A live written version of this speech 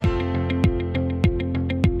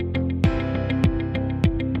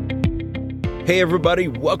Hey everybody,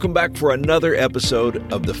 welcome back for another episode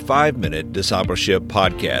of the 5-Minute Discipleship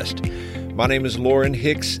Podcast. My name is Lauren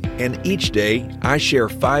Hicks, and each day I share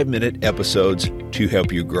 5-minute episodes to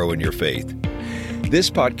help you grow in your faith. This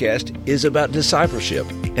podcast is about discipleship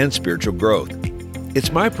and spiritual growth.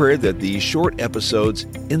 It's my prayer that these short episodes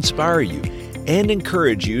inspire you and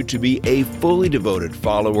encourage you to be a fully devoted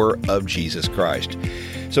follower of Jesus Christ.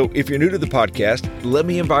 So if you're new to the podcast, let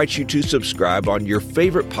me invite you to subscribe on your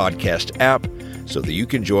favorite podcast app so that you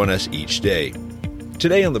can join us each day.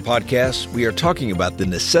 Today on the podcast, we are talking about the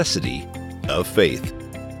necessity of faith.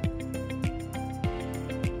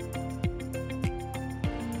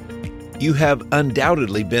 You have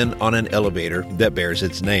undoubtedly been on an elevator that bears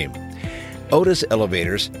its name. Otis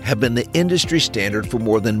elevators have been the industry standard for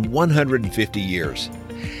more than 150 years.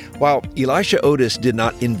 While Elisha Otis did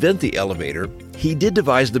not invent the elevator, he did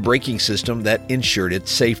devise the braking system that ensured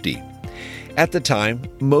its safety. At the time,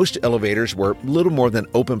 most elevators were little more than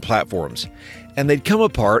open platforms, and they'd come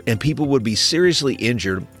apart and people would be seriously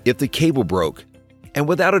injured if the cable broke. And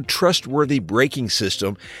without a trustworthy braking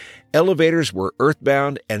system, elevators were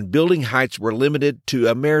earthbound and building heights were limited to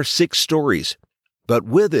a mere 6 stories. But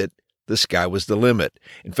with it, the sky was the limit.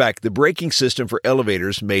 In fact, the braking system for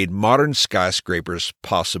elevators made modern skyscrapers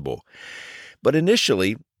possible. But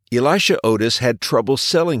initially, Elisha Otis had trouble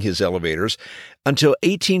selling his elevators until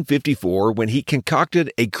 1854 when he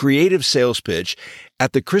concocted a creative sales pitch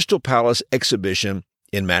at the Crystal Palace exhibition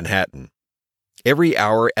in Manhattan. Every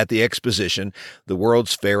hour at the exposition, the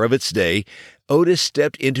World's Fair of its day, Otis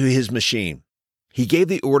stepped into his machine. He gave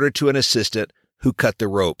the order to an assistant who cut the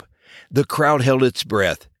rope. The crowd held its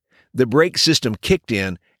breath. The brake system kicked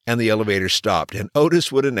in and the elevator stopped, and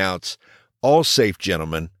Otis would announce, "All safe,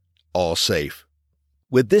 gentlemen, all safe."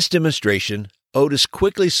 With this demonstration, Otis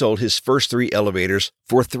quickly sold his first 3 elevators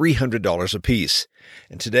for $300 apiece.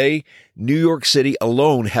 And today, New York City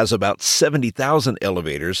alone has about 70,000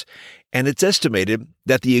 elevators, and it's estimated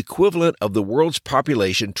that the equivalent of the world's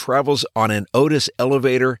population travels on an Otis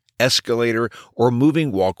elevator, escalator, or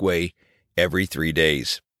moving walkway every 3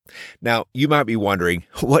 days. Now, you might be wondering,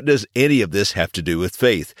 what does any of this have to do with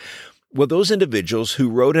faith? Well, those individuals who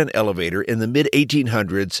rode an elevator in the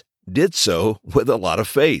mid-1800s did so with a lot of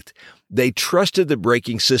faith. They trusted the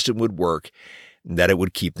braking system would work and that it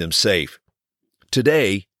would keep them safe.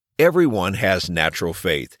 Today, everyone has natural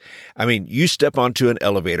faith. I mean, you step onto an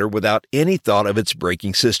elevator without any thought of its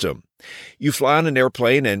braking system. You fly on an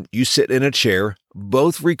airplane and you sit in a chair.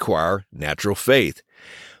 Both require natural faith.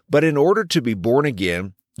 But in order to be born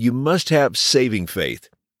again, you must have saving faith.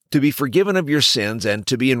 To be forgiven of your sins and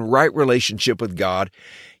to be in right relationship with God,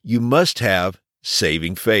 you must have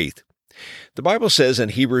saving faith. The Bible says in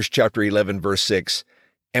Hebrews chapter 11, verse 6,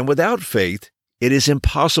 "And without faith, it is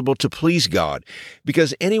impossible to please God,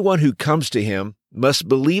 because anyone who comes to Him must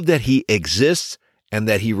believe that He exists and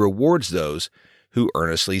that He rewards those who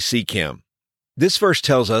earnestly seek Him." This verse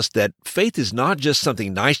tells us that faith is not just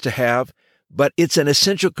something nice to have, but it's an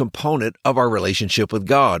essential component of our relationship with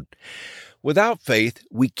God. Without faith,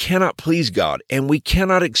 we cannot please God, and we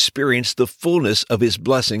cannot experience the fullness of His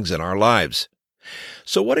blessings in our lives.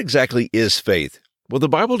 So what exactly is faith? Well, the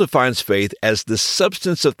Bible defines faith as the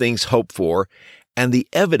substance of things hoped for and the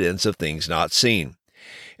evidence of things not seen.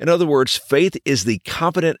 In other words, faith is the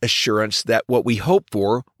confident assurance that what we hope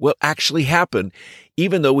for will actually happen,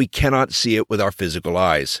 even though we cannot see it with our physical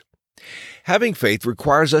eyes. Having faith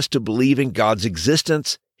requires us to believe in God's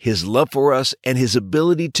existence, His love for us, and His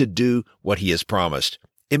ability to do what He has promised.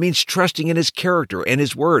 It means trusting in His character and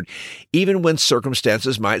His word, even when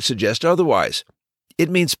circumstances might suggest otherwise. It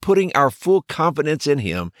means putting our full confidence in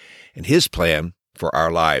Him and His plan for our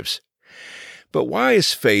lives. But why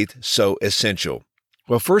is faith so essential?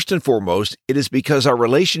 Well, first and foremost, it is because our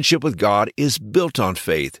relationship with God is built on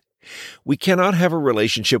faith. We cannot have a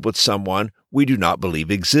relationship with someone we do not believe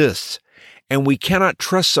exists, and we cannot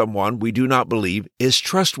trust someone we do not believe is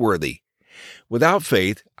trustworthy. Without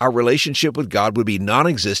faith, our relationship with God would be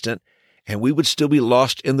non-existent, and we would still be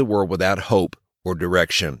lost in the world without hope or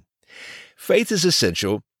direction. Faith is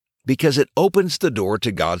essential because it opens the door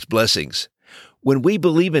to God's blessings. When we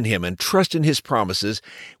believe in Him and trust in His promises,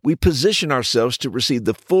 we position ourselves to receive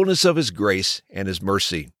the fullness of His grace and His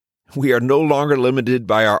mercy. We are no longer limited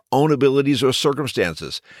by our own abilities or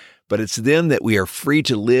circumstances, but it's then that we are free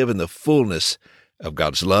to live in the fullness of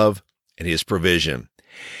God's love and His provision.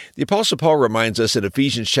 The Apostle Paul reminds us in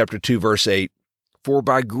Ephesians chapter 2, verse 8, "For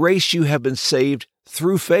by grace you have been saved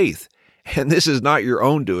through faith, and this is not your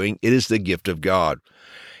own doing, it is the gift of God."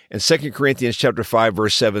 And 2 Corinthians chapter 5,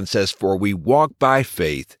 verse 7 says, "For we walk by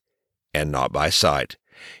faith and not by sight."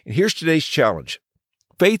 And here's today's challenge.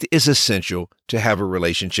 faith is essential to have a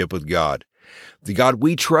relationship with God. The God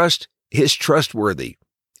we trust is trustworthy,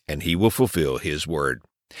 and He will fulfill His word.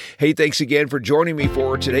 Hey, thanks again for joining me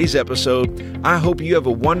for today's episode. I hope you have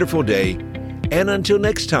a wonderful day, and until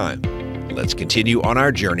next time, let's continue on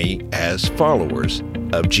our journey as followers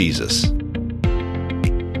of Jesus.